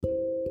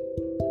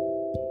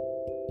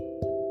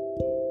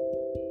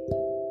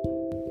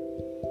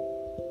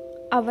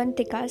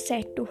Avantika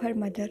said to her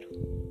mother,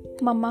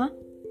 "Mama,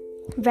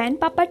 when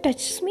Papa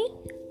touches me,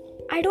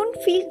 I don't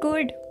feel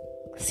good.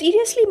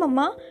 Seriously,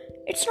 Mama,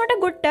 it's not a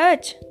good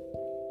touch."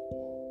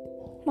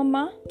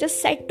 Mama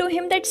just said to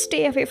him that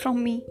stay away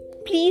from me.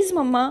 "Please,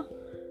 Mama."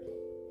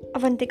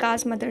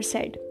 Avantika's mother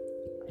said,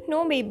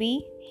 "No,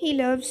 baby, he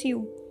loves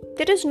you.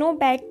 There is no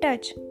bad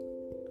touch.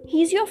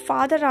 He's your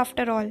father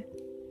after all."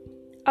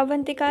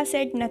 Avantika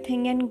said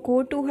nothing and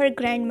go to her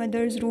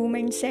grandmother's room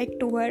and said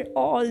to her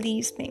all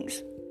these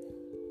things.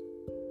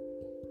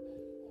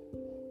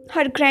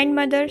 Her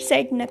grandmother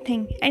said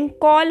nothing and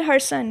called her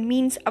son,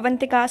 means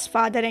Avantika's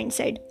father, and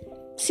said,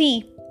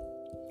 "See,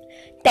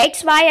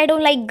 that's why I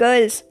don't like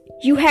girls.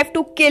 You have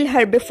to kill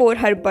her before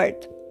her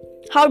birth.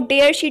 How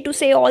dare she to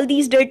say all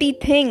these dirty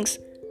things?"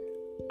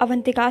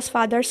 Avantika's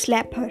father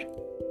slapped her.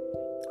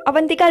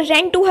 Avantika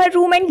ran to her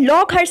room and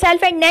locked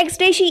herself, and next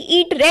day she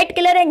ate rat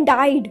killer and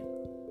died.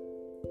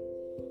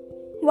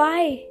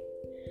 Why?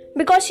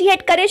 Because she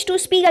had courage to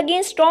speak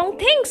against wrong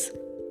things.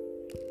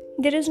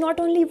 There is not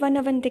only one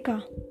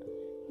Avantika.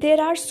 There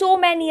are so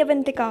many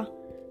Avantika.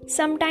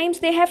 Sometimes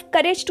they have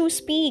courage to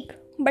speak,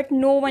 but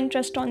no one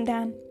trusts on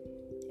them.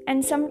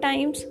 And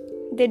sometimes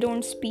they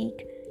don't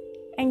speak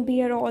and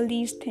bear all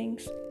these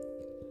things.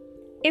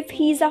 If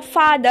he's a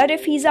father,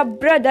 if he's a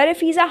brother, if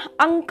he's a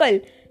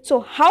uncle, so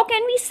how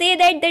can we say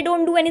that they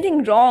don't do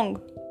anything wrong?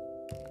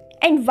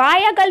 And why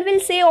a girl will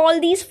say all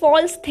these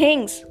false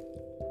things?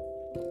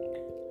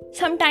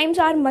 Sometimes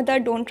our mother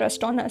don't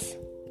trust on us.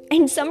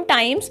 And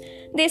sometimes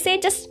they say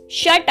just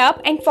shut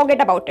up and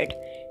forget about it.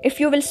 If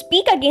you will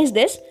speak against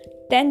this,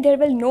 then there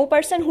will no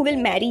person who will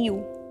marry you.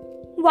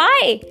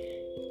 Why?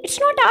 It's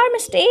not our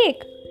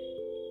mistake.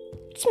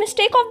 It's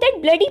mistake of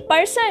that bloody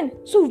person.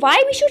 So why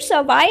we should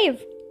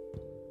survive?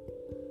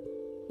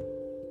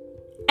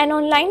 An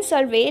online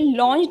survey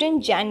launched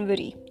in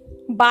January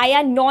by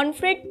a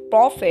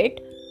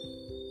non-profit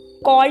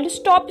called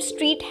Stop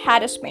Street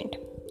Harassment.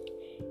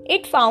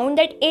 It found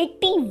that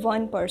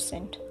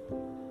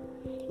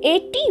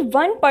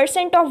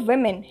 81% of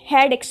women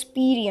had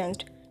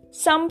experienced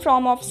some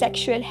form of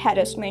sexual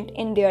harassment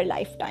in their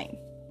lifetime.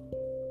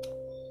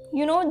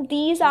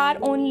 These are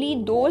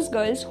only those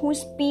girls who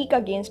speak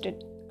against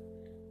it.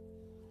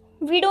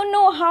 We don't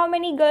know how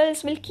many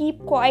girls will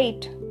keep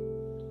quiet.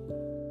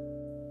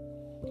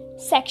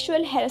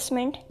 Sexual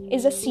harassment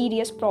is a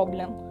serious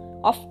problem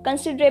of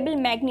considerable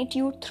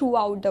magnitude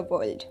throughout the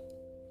world.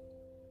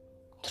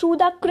 Through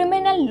the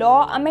Criminal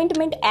Law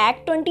Amendment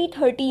Act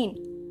 2013,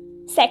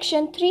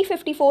 Section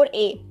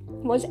 354A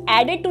was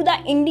added to the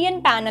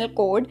Indian Penal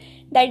Code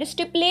that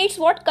stipulates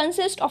what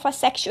consists of a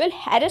sexual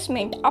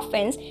harassment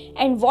offence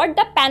and what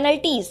the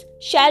penalties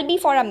shall be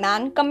for a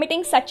man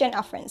committing such an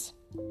offence.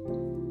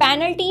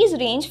 Penalties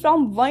range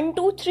from 1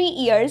 to 3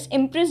 years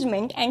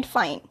imprisonment and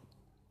fine.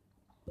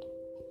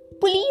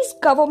 Police,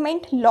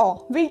 government,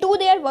 law will do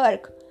their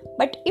work,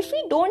 but if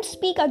we don't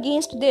speak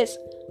against this,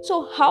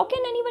 so how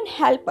can anyone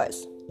help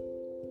us?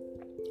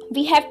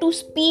 We have to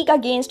speak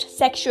against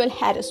sexual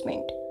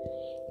harassment.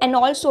 And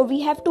also we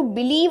have to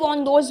believe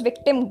on those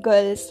victim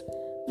girls.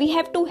 We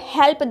have to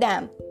help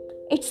them.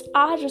 It's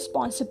our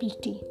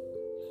responsibility.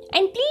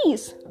 And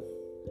please,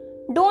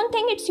 don't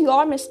think it's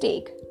your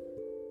mistake.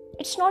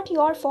 It's not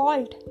your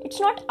fault. It's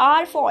not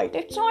our fault.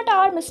 It's not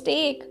our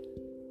mistake.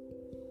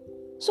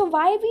 So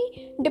why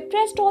we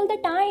depressed all the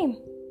time?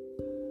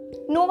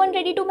 No one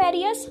ready to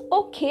marry us?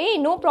 Okay,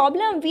 no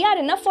problem. We are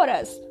enough for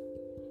us.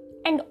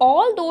 And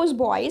all those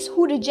boys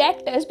who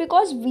reject us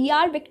because we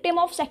are victim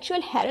of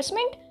sexual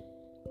harassment,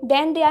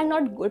 then they are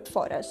not good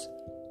for us.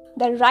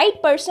 The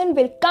right person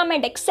will come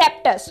and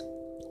accept us,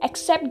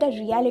 accept the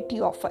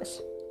reality of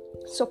us.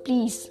 So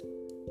please,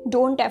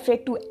 don't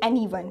afraid to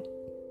anyone.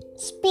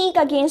 Speak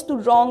against the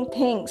wrong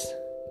things.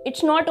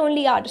 It's not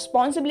only our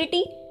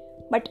responsibility,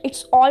 but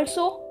it's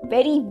also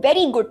very,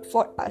 very good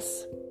for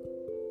us.